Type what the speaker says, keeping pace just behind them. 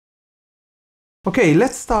Okay,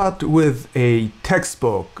 let's start with a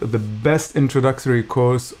textbook, the best introductory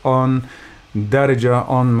course on Darija,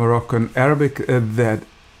 on Moroccan Arabic that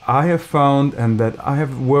I have found and that I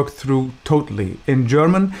have worked through totally in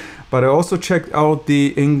German, but I also checked out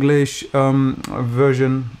the English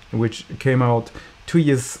version, which came out 2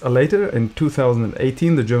 years later in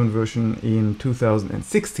 2018, the German version in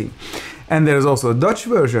 2016. And there's also a Dutch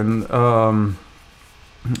version, of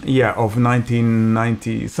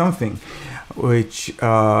 1990 something. Which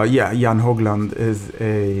Jan Hoogland is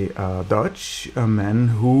a Dutch man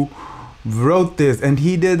who wrote this, and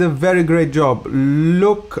he did a very great job.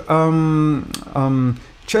 Look,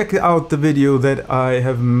 check out the video that I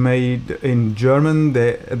have made in German.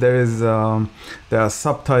 There are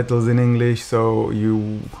subtitles in English, so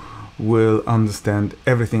you will understand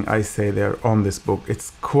everything I say there on this book.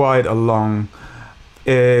 It's quite a long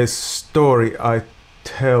story I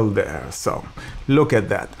tell there, so look at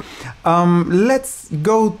that. Let's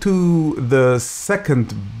go to the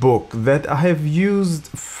second book that I have used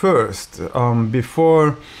first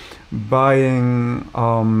before buying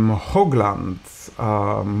Hoogland's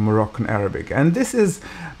Moroccan Arabic, and this is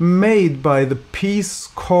made by the Peace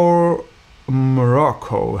Corps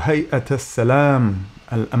Morocco, هيئة السلام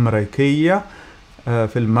الأمريكية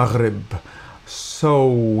في المغرب.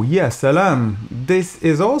 So yeah, salam. This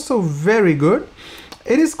is also very good.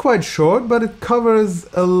 It is quite short, but it covers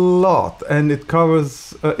a lot, and it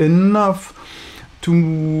covers enough to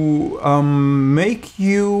make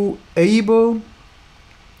you able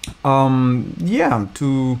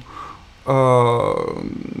to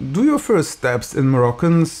do your first steps in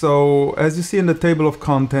Moroccan. So as you see in the table of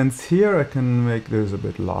contents here, I can make this a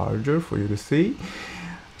bit larger for you to see.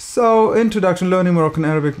 So introduction, learning Moroccan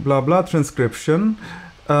Arabic, blah blah, transcription.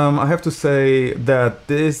 I have to say that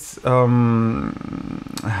this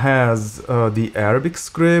has the Arabic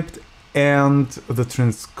script and the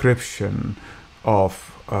transcription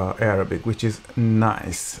of Arabic, which is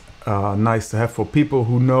nice. Nice to have for people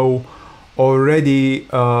who know already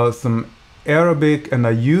some Arabic and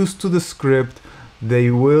are used to the script.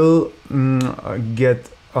 They will get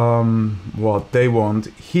what they want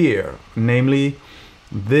here, namely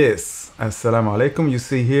this. Assalamu alaikum. You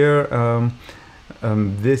see here,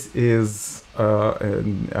 this is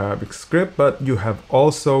an Arabic script, but you have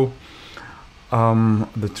also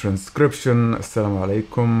the transcription, Assalamu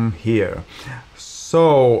alaikum, here.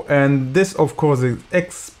 So, and this of course is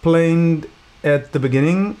explained at the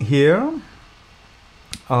beginning here,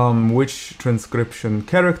 which transcription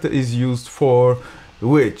character is used for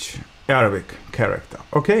which Arabic character.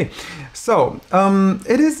 Okay, so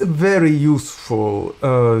it is very useful,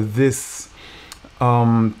 this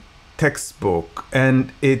textbook,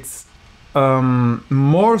 and it's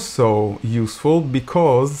more so useful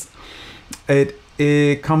because it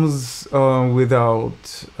comes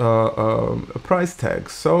without a price tag.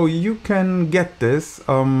 So you can get this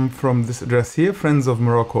from this address here,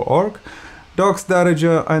 friendsofmorocco.org, docs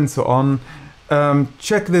Darija, and so on.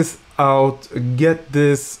 Check this out, get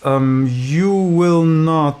this. You will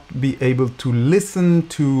not be able to listen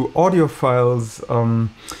to audio files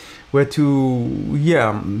where to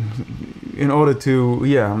in order to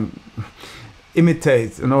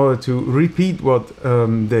imitate, in order to repeat what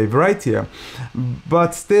they write here,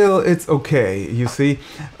 but still it's okay. You see,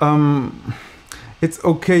 it's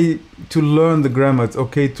okay to learn the grammar, it's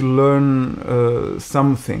okay to learn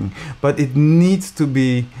something, but it needs to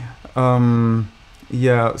be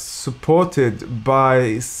supported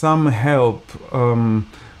by some help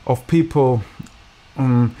of people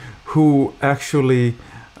who actually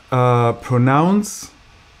pronounce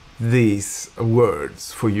these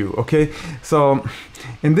words for you. Okay, so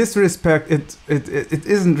in this respect, it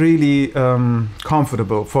isn't really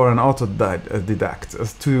comfortable for an autodidact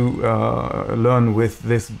to learn with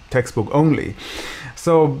this textbook only.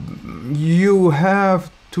 So you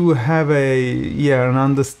have to have an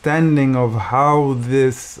understanding of how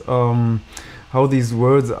this how these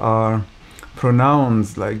words are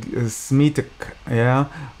pronounced, like smitek,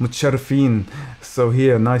 متشرفين. So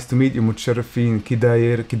here, nice to meet you, متشرفين,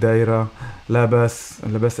 كداير, كدايرة, لاباس,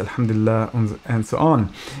 لاباس الحمد لله, and so on.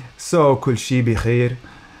 So كل شي بخير,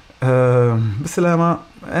 بسلامة,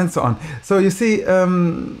 and so on. So you see,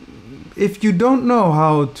 if you don't know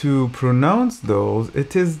how to pronounce those,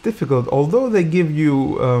 it is difficult, although they give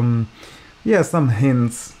you some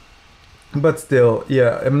hints. But still,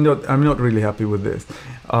 I'm not really happy with this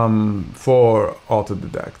for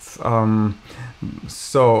autodidacts.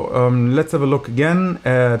 Let's have a look again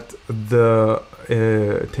at the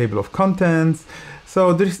table of contents.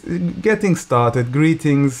 So there's getting started,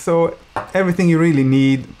 greetings, so everything you really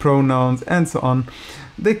need, pronouns and so on.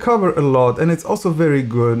 They cover a lot, and it's also very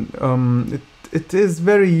good. It is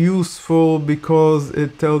very useful because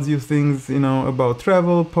it tells you things, you know, about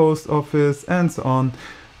travel, post office and so on,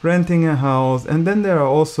 renting a house. And then there are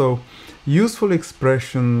also useful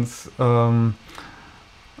expressions, and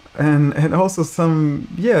also some,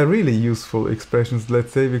 yeah, really useful expressions,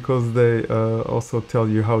 let's say, because they also tell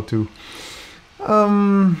you how to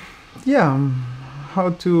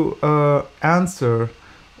answer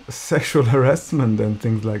sexual harassment and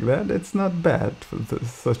things like that. It's not bad for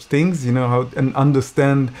such things, you know, how, and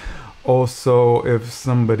understand also if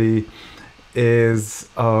somebody is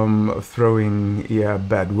throwing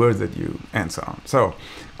bad words at you and so on. So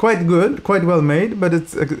quite good, quite well made, but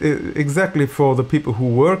it's exactly for the people who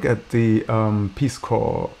work at the Peace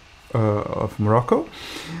Corps of Morocco,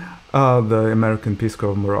 the American Peace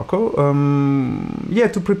Corps of Morocco,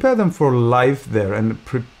 to prepare them for life there and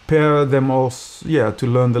prepare them also, to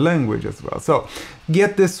learn the language as well. So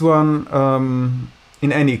get this one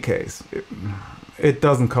in any case. It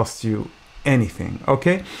doesn't cost you anything,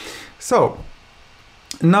 okay? So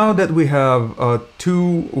now that we have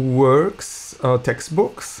two works,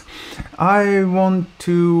 textbooks, I want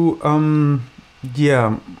to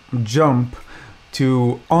jump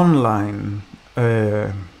to online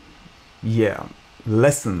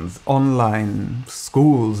lessons, online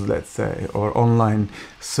schools, let's say, or online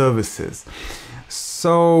services.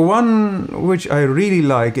 So one which I really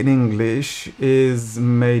like in English is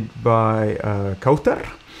made by Kautar,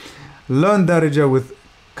 Learn Darija with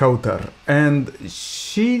Kautar, and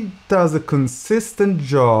she does a consistent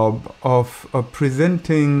job of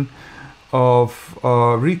presenting, of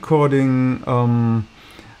recording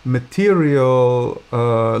material,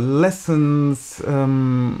 lessons,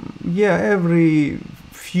 every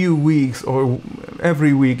few weeks or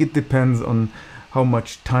every week. It depends on how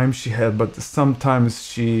much time she had, but sometimes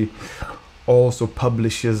she also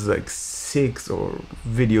publishes like 6 or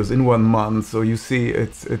videos in 1 month. So you see,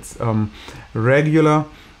 it's regular,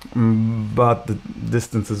 but the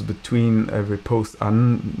distances between every post are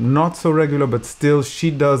not so regular, but still she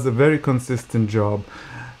does a very consistent job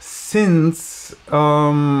since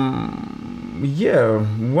 1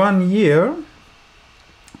 year.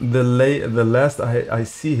 The last I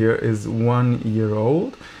see here is 1 year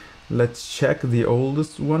old. Let's check the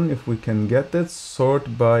oldest one if we can get that.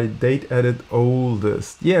 Sort by date edit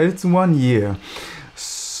oldest. Yeah, it's 1 year.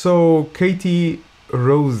 So Katie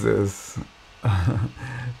Roses.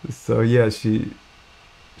 So yeah, she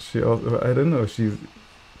also, I don't know, she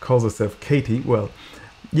calls herself Katie. Well,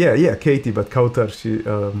 yeah, Katie, but Kautar, she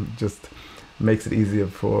just makes it easier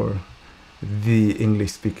for the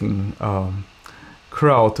English-speaking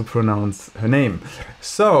crowd to pronounce her name.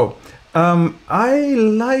 So I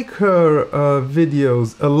like her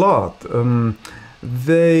videos a lot.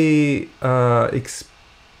 They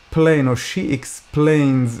explain, or she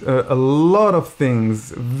explains a lot of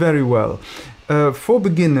things very well. For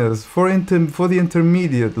beginners, for the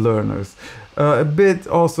intermediate learners, a bit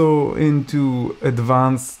also into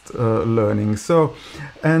advanced learning. So,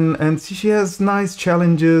 and she has nice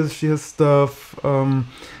challenges. She has stuff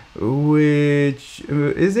which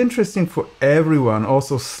is interesting for everyone.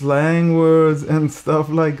 Also slang words and stuff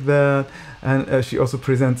like that. And she also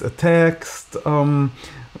presents a text,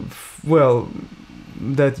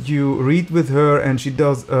 that you read with her, and she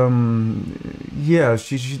does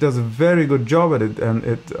she does a very good job at it. And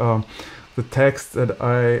it the text that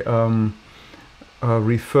I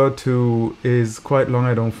refer to is quite long.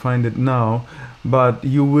 I don't find it now, but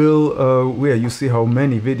you will you see how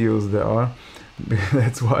many videos there are.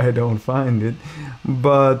 That's why I don't find it,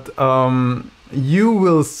 but you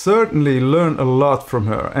will certainly learn a lot from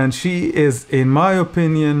her, and she is, in my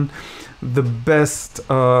opinion, the best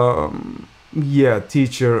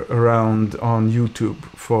teacher around on YouTube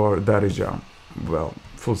for Darija. Well,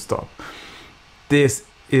 full stop. This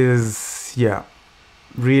is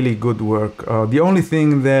really good work. The only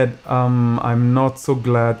thing that I'm not so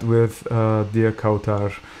glad with, dear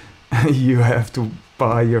Kautar, you have to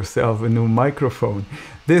buy yourself a new microphone.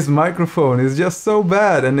 This microphone is just so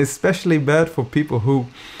bad, and especially bad for people who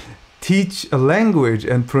teach a language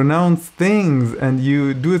and pronounce things, and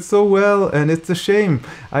you do it so well, and it's a shame.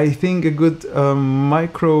 I think a good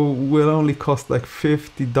micro will only cost like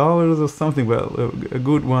 $50 or something. Well, a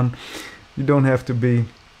good one. You don't have to be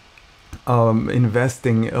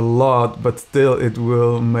investing a lot, but still it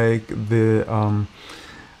will make the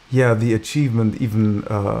achievement even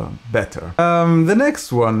better. The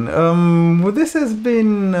next one, this has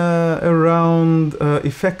been around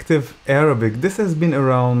effective Arabic. This has been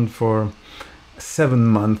around for 7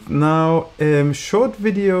 months now. Short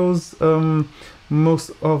videos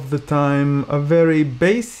most of the time, very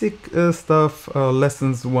basic stuff,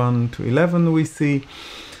 lessons 1 to 11 we see.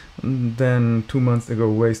 And then 2 months ago,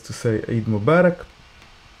 ways to say Eid Mubarak.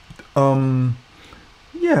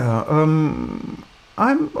 Yeah,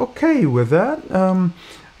 I'm okay with that.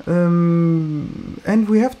 And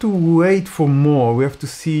we have to wait for more. We have to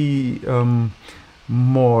see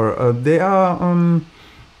more. They are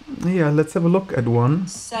yeah, let's have a look at one.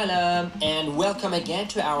 Salam and welcome again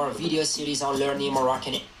to our video series on learning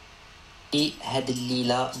Moroccan هاد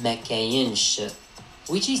الليلة ما كاينش,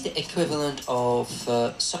 which is the equivalent of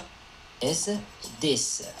is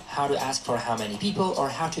this, how to ask for how many people or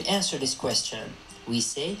how to answer this question. We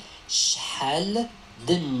say شحال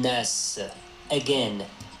الناس. Again.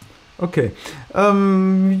 Okay,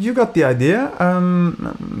 you got the idea.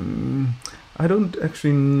 I don't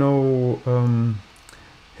actually know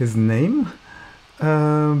his name,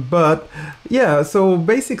 but yeah, so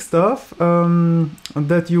basic stuff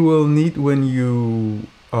that you will need when you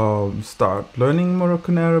start learning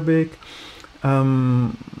Moroccan Arabic.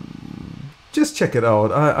 Just check it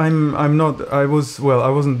out. I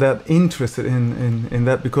wasn't that interested in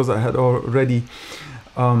that because I had already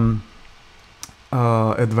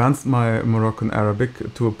advanced my Moroccan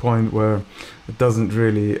Arabic to a point where it doesn't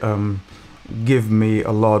really give me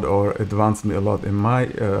a lot or advance me a lot in my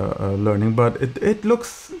learning, but it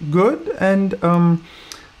looks good, and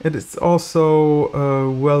it is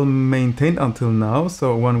also well maintained until now.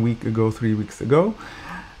 So 1 week ago, 3 weeks ago.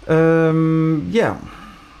 Yeah,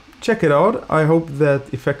 check it out. I hope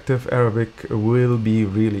that effective Arabic will be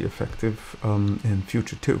really effective in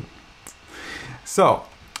future too. So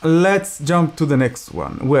let's jump to the next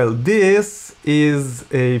one. Well, this is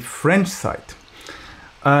a French site,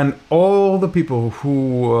 and all the people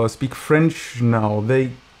who speak French now,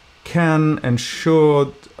 they can and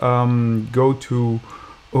should go to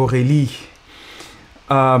Aurélie,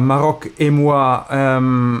 Maroc, Émoi.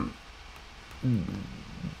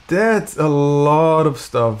 That's a lot of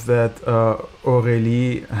stuff that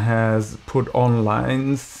Aurélie has put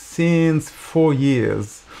online since 4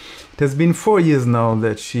 years. It has been 4 years now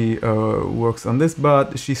that she works on this,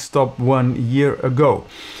 but she stopped 1 year ago.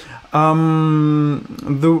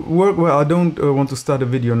 The work, well, I don't want to start a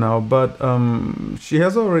video now, but she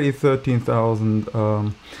has already 13,000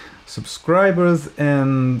 subscribers,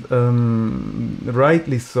 and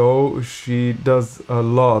rightly so. She does a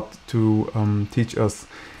lot to teach us.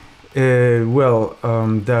 Well,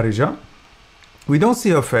 Darija. We don't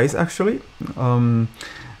see her face actually.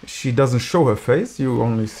 She doesn't show her face. You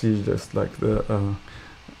only see just like the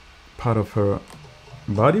part of her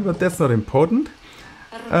body, but that's not important.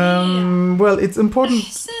 Well, it's important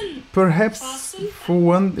perhaps for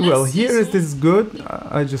one. Well, here is this good.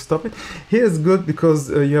 I just stop it. Here is good because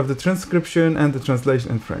you have the transcription and the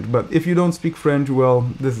translation in French. But if you don't speak French, well,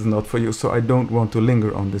 this is not for you. So I don't want to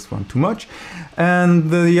linger on this one too much. And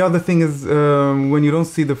the other thing is when you don't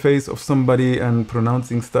see the face of somebody and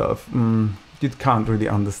pronouncing stuff, you can't really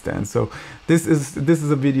understand. So this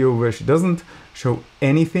is a video where she doesn't show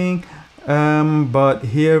anything. But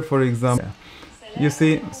here, for example, you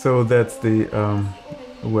see, so that's the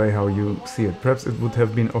way how you see it. Perhaps it would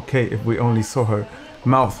have been okay if we only saw her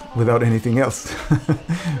mouth without anything else.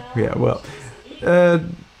 Yeah, well,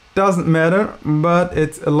 doesn't matter, but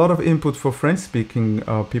it's a lot of input for French-speaking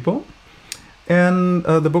people. And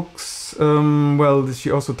the books, well,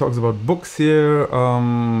 she also talks about books here,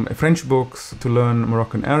 French books to learn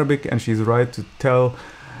Moroccan Arabic, and she's right to tell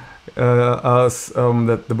us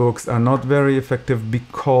that the books are not very effective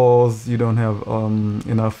because you don't have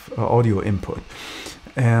enough audio input,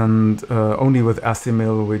 and only with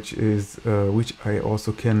Asimil, which I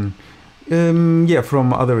also can yeah,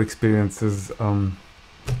 from other experiences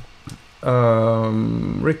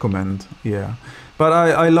recommend. Yeah, but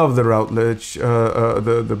I love the Routledge,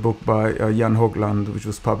 the book by Jan Hoogland, which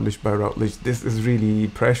was published by Routledge. This is really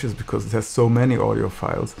precious because it has so many audio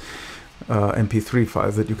files, MP3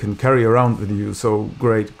 files that you can carry around with you. So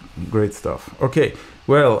great stuff. Okay,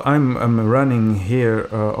 well, I'm running here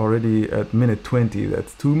already at minute 20.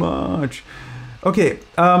 That's too much. Okay,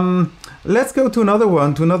 let's go to another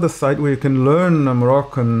one, to another site where you can learn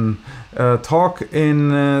Moroccan talk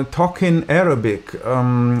in TalkinArabic.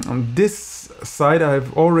 This site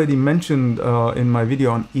I've already mentioned in my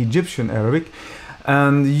video on Egyptian Arabic.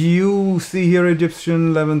 And you see here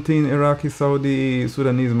Egyptian, Levantine, Iraqi, Saudi,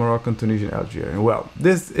 Sudanese, Moroccan, Tunisian, Algerian. Well,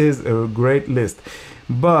 this is a great list.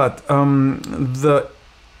 But the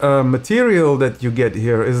material that you get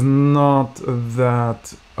here is not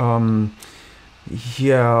that,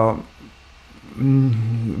 yeah,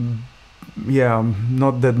 yeah,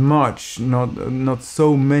 not that much, not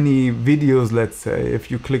so many videos, let's say. If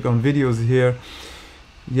you click on videos here,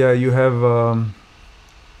 yeah, you have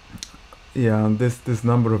yeah, this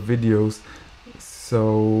number of videos.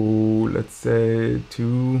 So let's say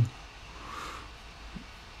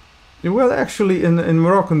well, actually in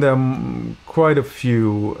Moroccan there are quite a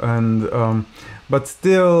few, and but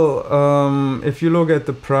still, if you look at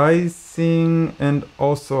the pricing and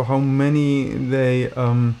also how many they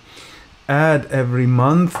add every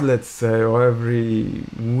month, let's say, or every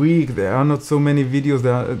week, there are not so many videos.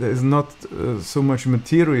 There is not so much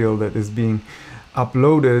material that is being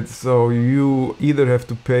uploaded. So you either have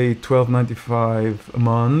to pay $12.95 a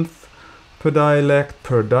month per dialect,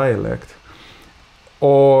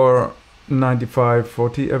 or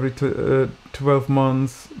 $95.40 every 12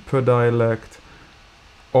 months per dialect,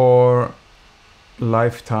 or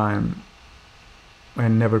lifetime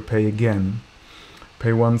and never pay again.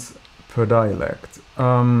 Pay once per dialect.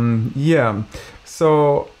 Yeah,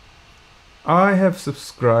 so I have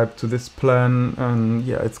subscribed to this plan, and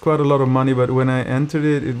yeah, it's quite a lot of money, but when I entered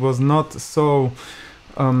it, it was not so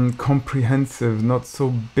comprehensive, not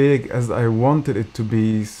so big as I wanted it to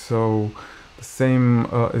be. So the same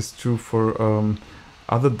is true for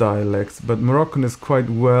other dialects, but Moroccan is quite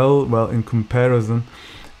well in comparison,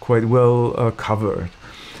 quite well covered.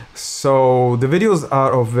 So the videos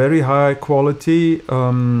are of very high quality.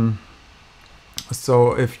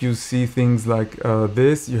 So if you see things like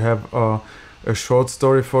this, you have a short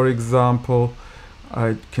story, for example.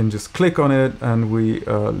 I can just click on it and we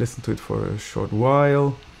listen to it for a short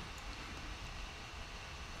while.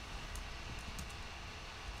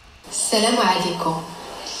 السلام عليكم.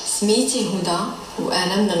 سميتي هدى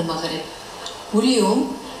وأنا من المغرب،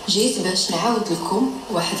 واليوم جيت باش نعاود لكم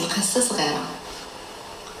واحد القصة صغيرة.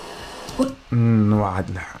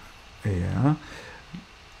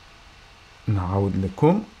 نعاود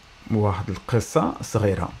لكم واحد القصة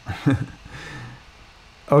صغيرة.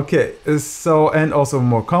 Okay, so, and also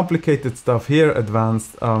more complicated stuff here,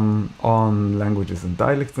 advanced on languages and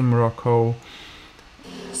dialects in Morocco.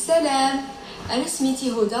 سلام، أنا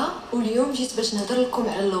سميتي هدى واليوم جيت باش نهضر لكم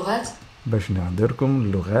على اللغات. باش نهضركم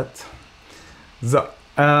اللغات. So,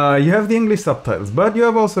 you have the English subtitles, but you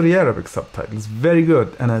have also the Arabic subtitles. Very good.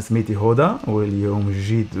 أنا سميتي هدى واليوم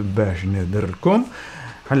جيت باش نهضر لكم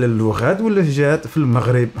على اللغات واللهجات في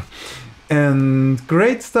المغرب. And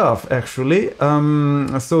great stuff, actually.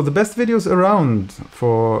 So the best videos around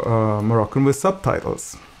for Moroccan with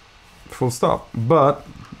subtitles, full stop. But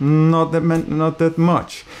not that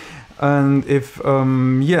much. And if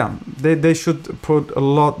yeah, they should put a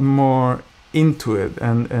lot more into it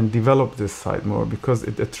and develop this site more, because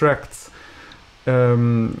it attracts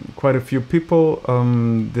quite a few people.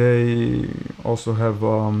 They also have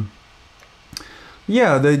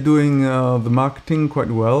yeah, they're doing the marketing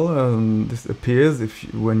quite well. This appears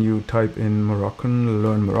when you type in Moroccan,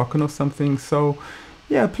 learn Moroccan or something. So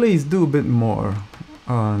yeah, please do a bit more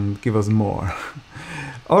and give us more.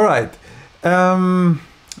 All right.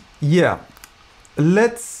 Yeah,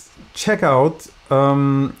 let's check out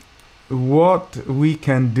what we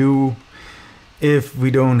can do if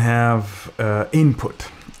we don't have input.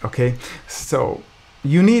 Okay, so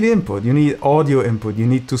you need input, you need audio input, you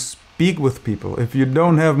need to speak with people. If you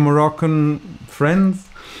don't have Moroccan friends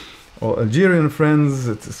or Algerian friends,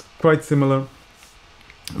 it's quite similar,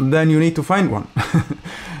 then you need to find one.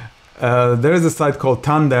 There is a site called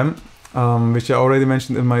Tandem, which I already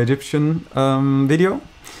mentioned in my Egyptian video,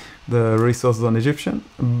 the resources on Egyptian,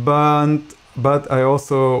 but I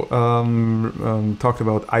also talked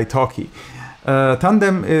about iTalki.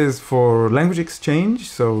 Tandem is for language exchange,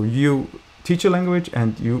 so you teach a language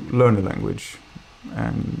and you learn a language,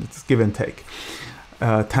 and it's give and take.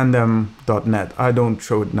 Tandem.net. I don't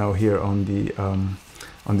show it now here on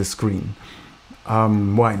the screen.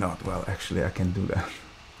 Why not? Well, actually I can do that.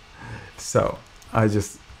 So I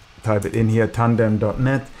just type it in here,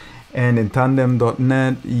 tandem.net, and in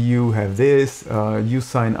tandem.net you have this, you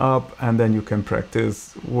sign up and then you can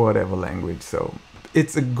practice whatever language. So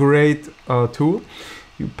it's a great tool.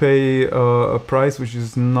 You pay a price which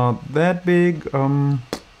is not that big,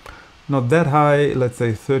 not that high, let's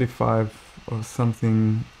say 35 or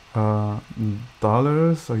something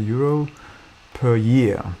dollars or euro per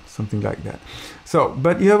year, something like that. So,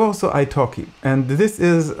 but you have also iTalki, and this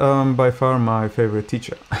is by far my favorite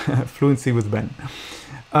teacher, Fluency with Ben.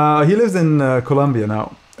 He lives in Colombia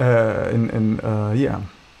now, yeah,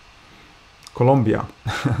 Colombia.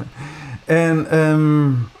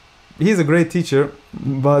 And he's a great teacher,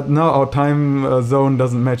 but now our time zone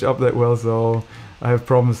doesn't match up that well, so I have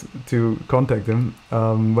promised to contact him.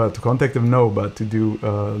 Well, to contact him, no, but to do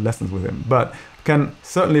lessons with him. But can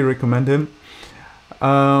certainly recommend him.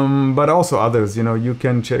 But also others, you know, you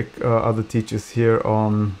can check other teachers here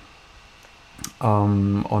on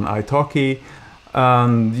iTalki,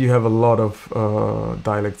 and you have a lot of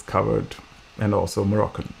dialects covered, and also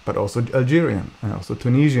Moroccan, but also Algerian and also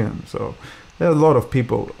Tunisian. So there are a lot of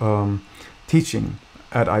people teaching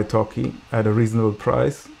at iTalki at a reasonable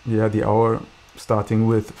price. Yeah, the hour starting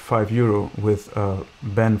with €5 with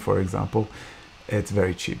Ben, for example. It's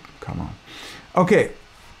very cheap. Come on. Okay,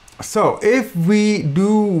 so if we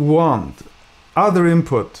do want other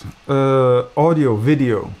input, audio,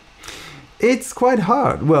 video, it's quite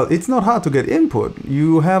hard. Well, it's not hard to get input.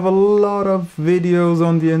 You have a lot of videos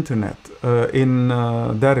on the internet in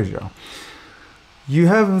Darija. You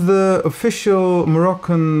have the official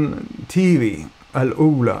Moroccan TV,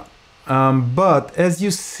 Aoula. But as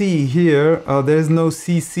you see here, there's no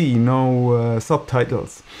CC, no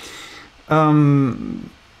subtitles.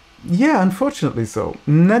 Yeah, unfortunately so.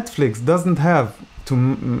 Netflix doesn't have, to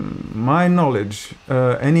my knowledge,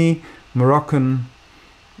 any Moroccan,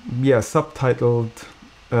 yeah, subtitled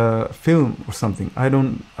film or something. I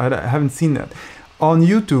haven't seen that. On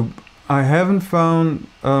YouTube, I haven't found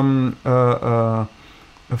a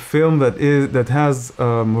film that has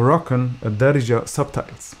Moroccan Darija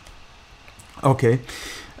subtitles. Okay,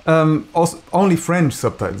 also only French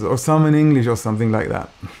subtitles or some in English or something like that.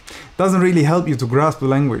 Doesn't really help you to grasp the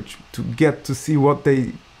language, to get to see what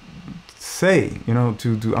they say, you know,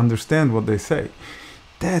 to understand what they say.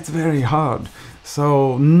 That's very hard.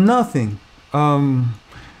 So nothing.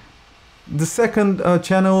 The second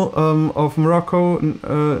channel of Morocco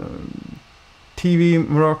TV,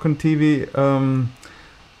 Moroccan TV,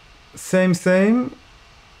 same.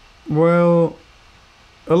 Well,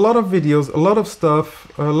 a lot of videos, a lot of stuff,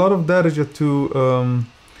 a lot of Darija to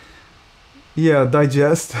yeah,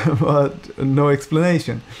 digest, but no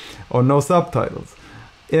explanation or no subtitles.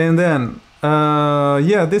 And then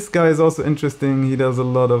yeah, this guy is also interesting. He does a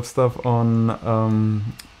lot of stuff on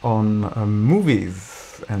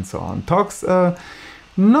movies and so on. Talks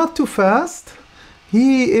not too fast.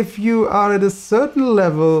 If you are at a certain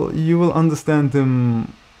level, you will understand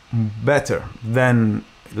him better than,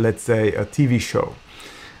 let's say, a TV show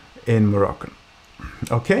in Moroccan.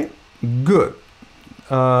 Okay, good.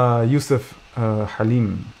 Youssef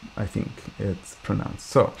Halim, I think it's pronounced.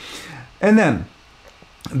 So, and then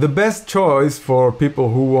the best choice for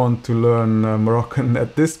people who want to learn Moroccan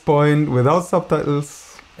at this point without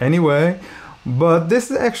subtitles anyway, but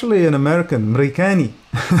this is actually an American, Americani.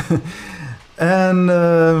 And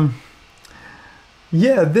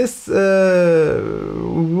yeah, this,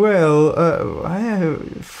 well, I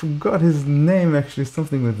forgot his name actually,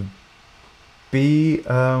 something with B,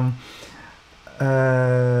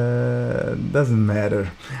 doesn't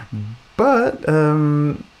matter. But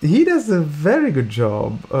he does a very good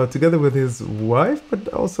job together with his wife, but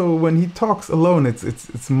also when he talks alone,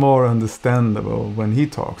 it's more understandable when he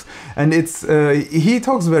talks. And he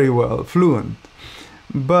talks very well, fluent.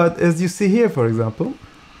 But as you see here, for example.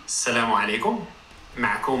 Assalamu alaikum.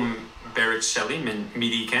 معكم Barrett Shelley من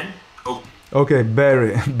ميديكان. Okay,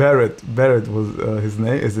 Barrett was his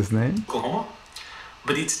name.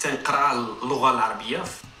 بديت تنقرأ اللغة العربية.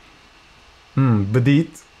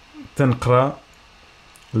 بديت تنقرأ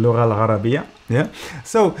اللغة العربية. Yeah.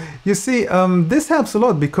 So you see, this helps a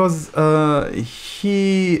lot because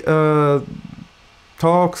he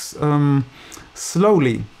talks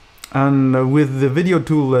slowly, and with the video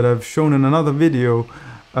tool that I've shown in another video,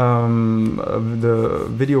 the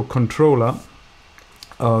video controller,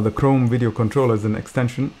 the Chrome video controller is an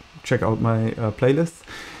extension. Check out my playlist.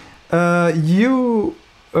 You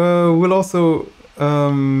will also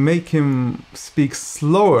make him speak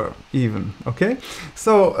slower even, okay?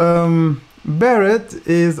 So Barrett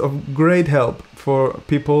is of great help for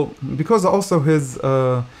people because also his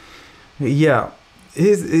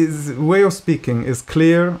way of speaking is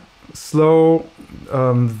clear, slow.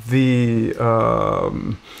 The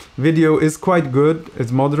video is quite good.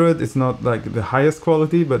 It's moderate. It's not like the highest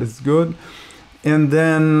quality, but it's good. And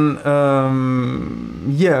then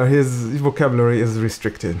yeah, his vocabulary is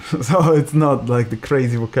restricted, so it's not like the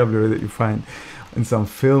crazy vocabulary that you find in some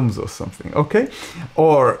films or something, okay?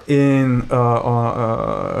 Or in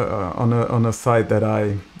on a site that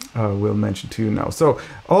I will mention to you now. So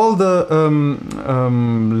all the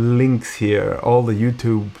links here, all the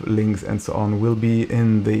YouTube links and so on will be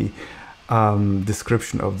in the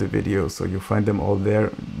description of the video, so you'll find them all there,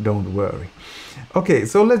 don't worry. Okay,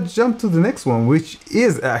 so let's jump to the next one, which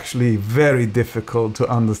is actually very difficult to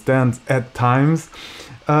understand at times.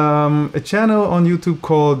 a channel on YouTube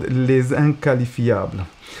called Les Inqualifiables.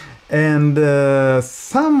 And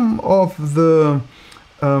some of the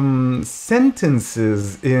sentences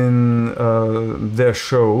in their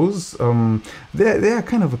shows, they are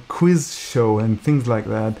kind of a quiz show and things like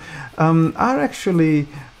that, are actually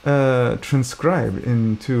transcribed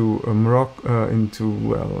into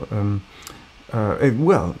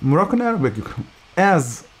Moroccan Arabic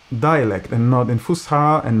as dialect, and not in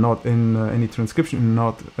Fusha, and not in any transcription,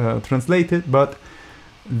 not translated, but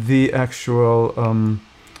the actual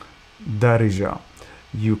Darija.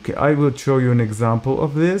 I will show you an example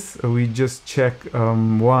of this. We just check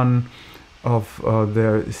one of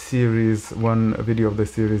their series, one video of the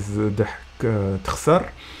series ضحك تخسر,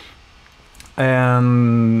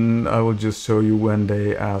 and I will just show you when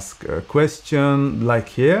they ask a question, like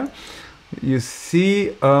here. You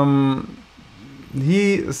see,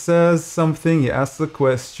 he says something, he asks a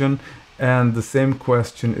question, and the same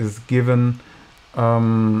question is given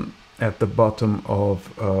at the bottom of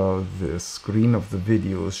the screen of the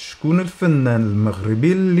video. شكون الفنان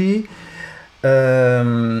المغربي اللي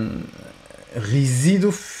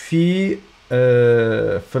غيزيدو في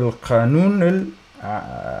القانون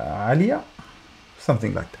العالية,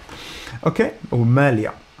 something like that. Okay, or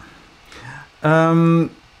مالية.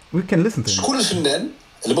 We can listen to him. شكون الفنان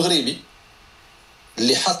المغربي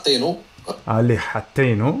اللي حاطينو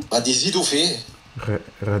غادي يزيدوا فيه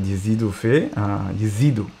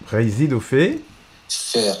غيزيدوا فيه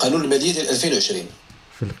في قانون المالية ديال 2020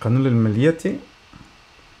 في القانون المالية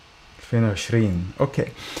 2020.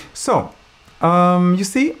 Okay, so you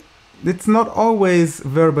see, it's not always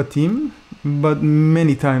verbatim, but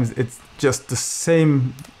many times it's just the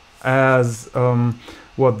same as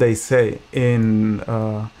what they say in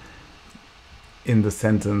the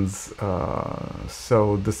sentence.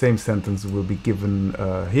 So the same sentence will be given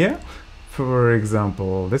here. For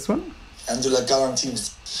example, this one. عنده لا غارانتي.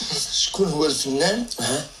 شكون هو الفنان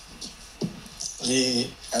اللي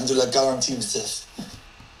عنده لا غارانتي بزاف؟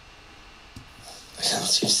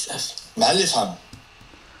 مع اللي فهم.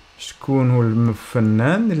 شكون هو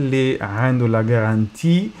الفنان اللي عنده لا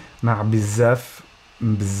غارانتي مع بزاف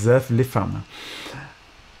اللي فهمها.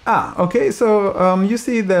 Okay, so you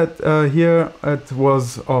see that here it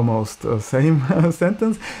was almost the same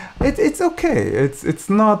sentence. It's okay. It's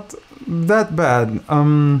not that bad.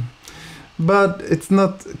 But it's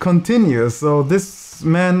not continuous. So this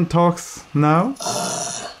man talks now.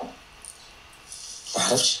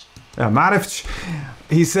 ما عرفتش.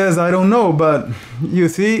 He says, I don't know, but you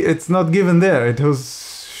see, it's not given there. It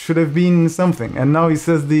should have been something. And now he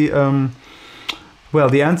says the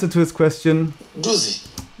answer to his question.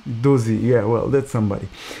 Dozy, yeah, well, that's somebody.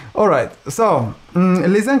 All right, so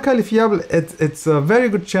Les Inqualifiables, it's a very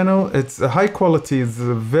good channel. It's a high quality, it's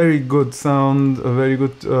a very good sound, a very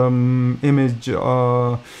good image,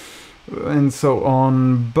 and so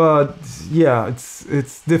on. But yeah,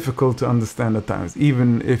 it's difficult to understand at times,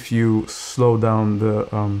 even if you slow down the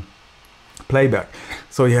playback.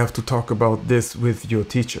 So you have to talk about this with your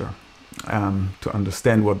teacher to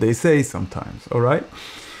understand what they say sometimes. All right.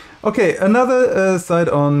 Okay, another site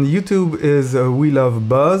on YouTube is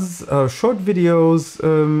welovebuzz, short videos,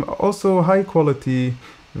 also high quality,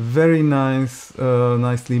 very nice,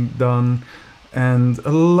 nicely done, and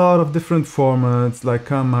a lot of different formats like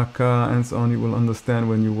kamaka and so on. You will understand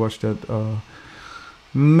when you watch that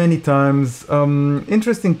many times.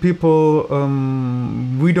 Interesting people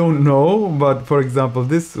we don't know, but for example,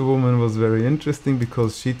 this woman was very interesting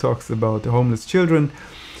because she talks about homeless children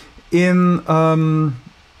in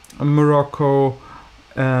Morocco,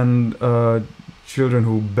 and children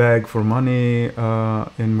who beg for money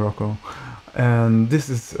in Morocco, and this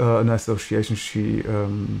is an association she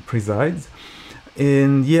presides.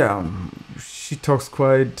 And yeah, she talks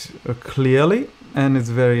quite clearly, and it's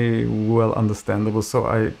very well understandable. So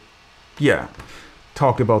I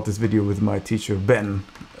talked about this video with my teacher Ben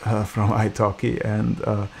from iTalki, and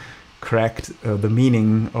cracked the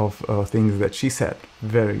meaning of things that she said.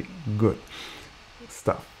 Very good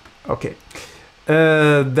stuff. Okay,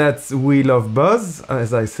 that's welovebuzz.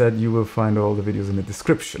 As I said, you will find all the videos in the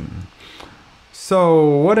description. So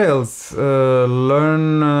what else?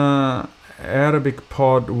 Learn Arabic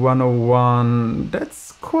Pod 101.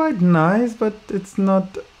 That's quite nice, but it's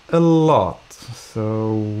not a lot.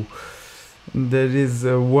 So there is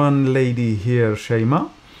one lady here,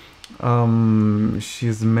 Chaima.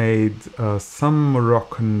 She's made some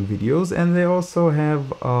Moroccan videos, and they also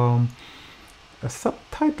have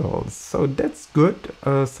subtitles, so that's good.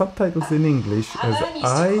 Subtitles in English, as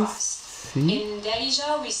I see. In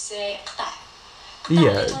Darija we say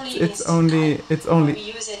yeah, it's only we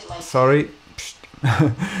use it like sorry,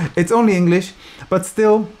 It's only English, but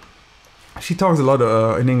still, she talks a lot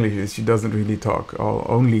in English. She doesn't really talk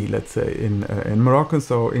only, let's say, in Moroccan,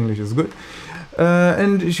 so English is good.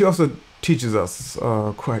 And she also teaches us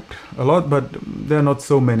quite a lot, but there are not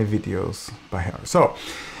so many videos by her. So,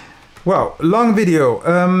 wow, long video.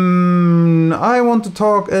 I want to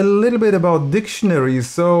talk a little bit about dictionaries.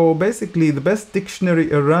 So basically, the best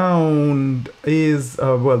dictionary around is,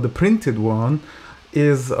 well, the printed one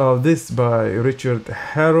is this by Richard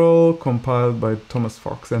Harrell, compiled by Thomas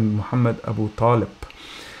Fox and Muhammad Abu Talib,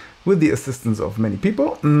 with the assistance of many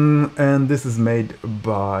people. And this is made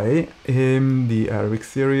by him, the Arabic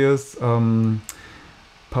series,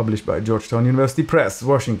 published by Georgetown University Press,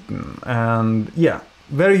 Washington. And yeah,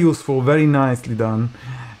 very useful, very nicely done.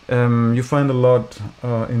 You find a lot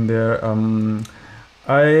in there.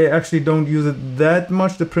 I actually don't use it that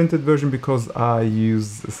much, the printed version, because I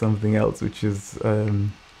use something else which is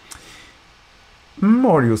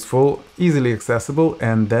more useful, easily accessible,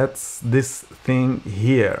 and that's this thing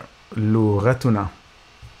here, lughatuna,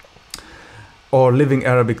 or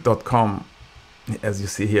livingarabic.com, as you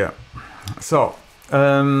see here. So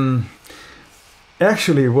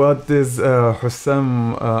actually what this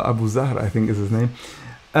Hussam Abu Zahr, I think is his name,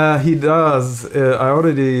 he does, I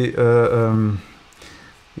already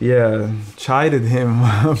chided him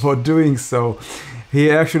for doing so. He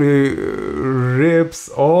actually rips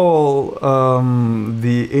all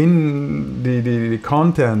the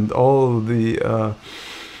content, all the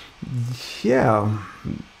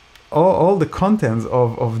all the contents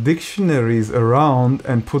of dictionaries around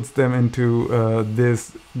and puts them into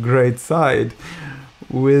this great site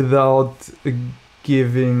without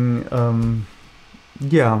giving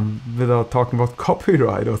without talking about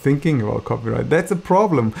copyright or thinking about copyright. That's a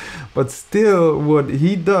problem, but still what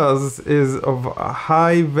he does is of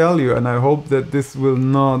high value, and I hope that this will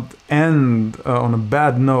not end on a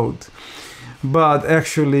bad note. But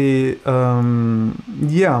actually a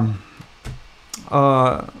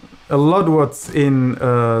lot what's in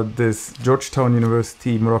this Georgetown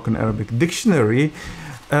University Moroccan Arabic dictionary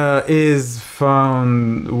is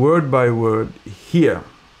found word by word here.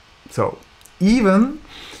 So even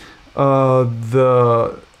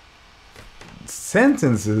the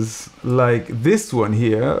sentences like this one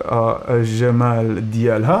here, الجمال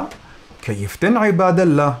ديالها كيفتن عباد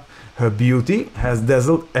الله, her beauty has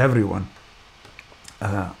dazzled everyone.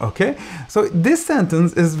 Okay, so this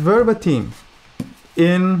sentence is verbatim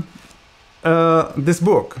in this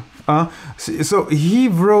book. So he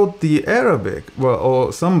wrote the Arabic, well,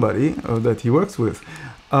 or somebody that he works with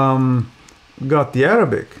got the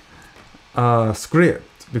Arabic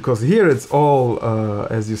script, because here it's all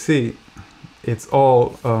as you see, it's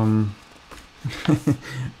all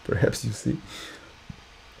perhaps you see,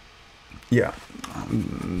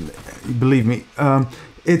 believe me,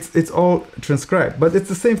 it's all transcribed, but it's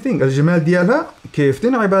the same thing. الجمال ديالها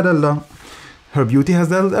كيفتن عباد الله, her beauty has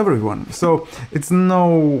dazzled everyone. So it's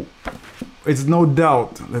no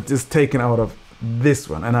doubt that is taken out of this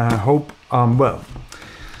one, and I hope well,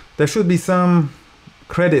 there should be some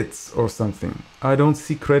credits or something. I don't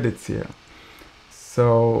see credits here,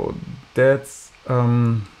 so that's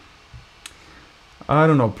I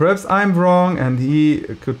don't know, perhaps I'm wrong and he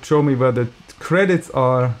could show me where the credits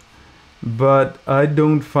are, but I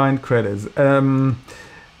don't find credits.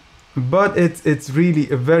 But it's really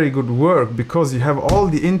a very good work, because you have all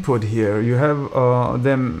the input here. You have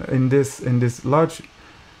them in this large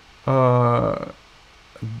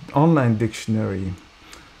online dictionary,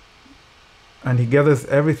 and he gathers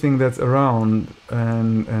everything that's around,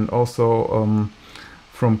 and also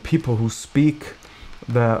from people who speak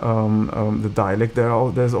the dialect.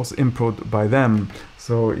 There's also input by them,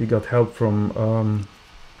 so he got help from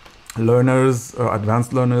learners,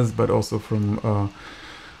 advanced learners, but also from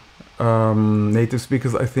native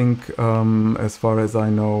speakers, I think, as far as I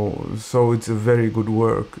know. So it's a very good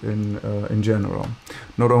work in general,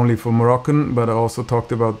 not only for Moroccan, but I also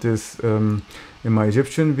talked about this in my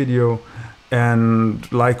Egyptian video.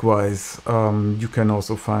 And likewise, you can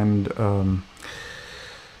also find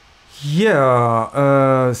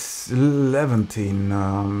Levantine,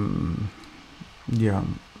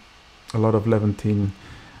 a lot of Levantine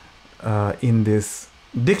in this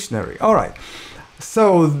dictionary. All right,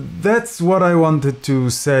 so that's what I wanted to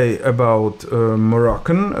say about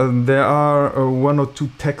Moroccan. There are one or two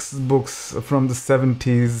textbooks from the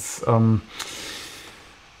 70s.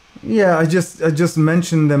 I just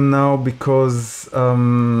mentioned them now because I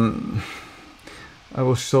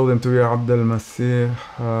will show them to you. Abdel Masih.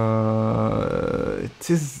 It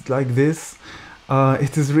is like this.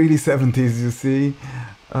 It is really 70s, you see.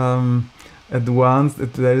 advanced.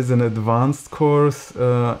 There is an advanced course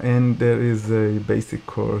and there is a basic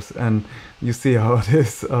course, and you see how it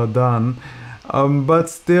is done. But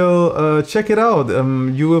still, check it out.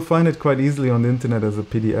 You will find it quite easily on the internet as a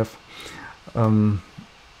PDF.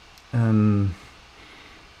 And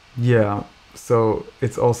yeah, so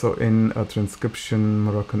it's also in a transcription,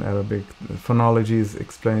 Moroccan Arabic. The phonology is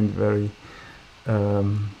explained very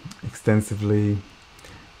extensively,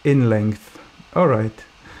 in length. All right.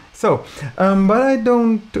 So, but I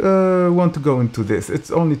don't want to go into this.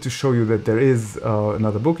 It's only to show you that there is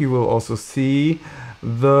another book. You will also see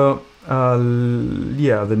the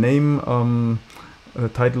the name, the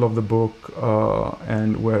title of the book,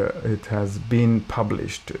 and where it has been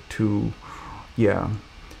published to,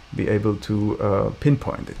 be able to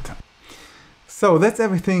pinpoint it. So that's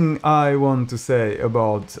everything I want to say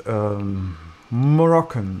about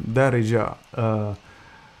Moroccan Darija.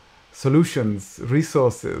 Solutions,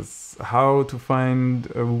 resources, how to find,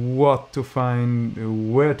 what to find,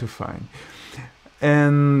 where to find.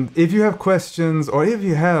 And if you have questions, or if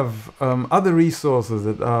you have other resources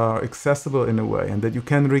that are accessible in a way and that you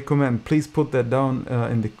can recommend, please put that down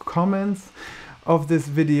in the comments of this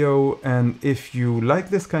video. And if you like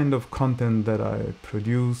this kind of content that I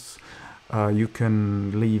produce, you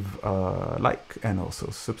can leave a like and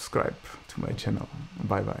also subscribe to my channel.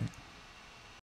 Bye bye.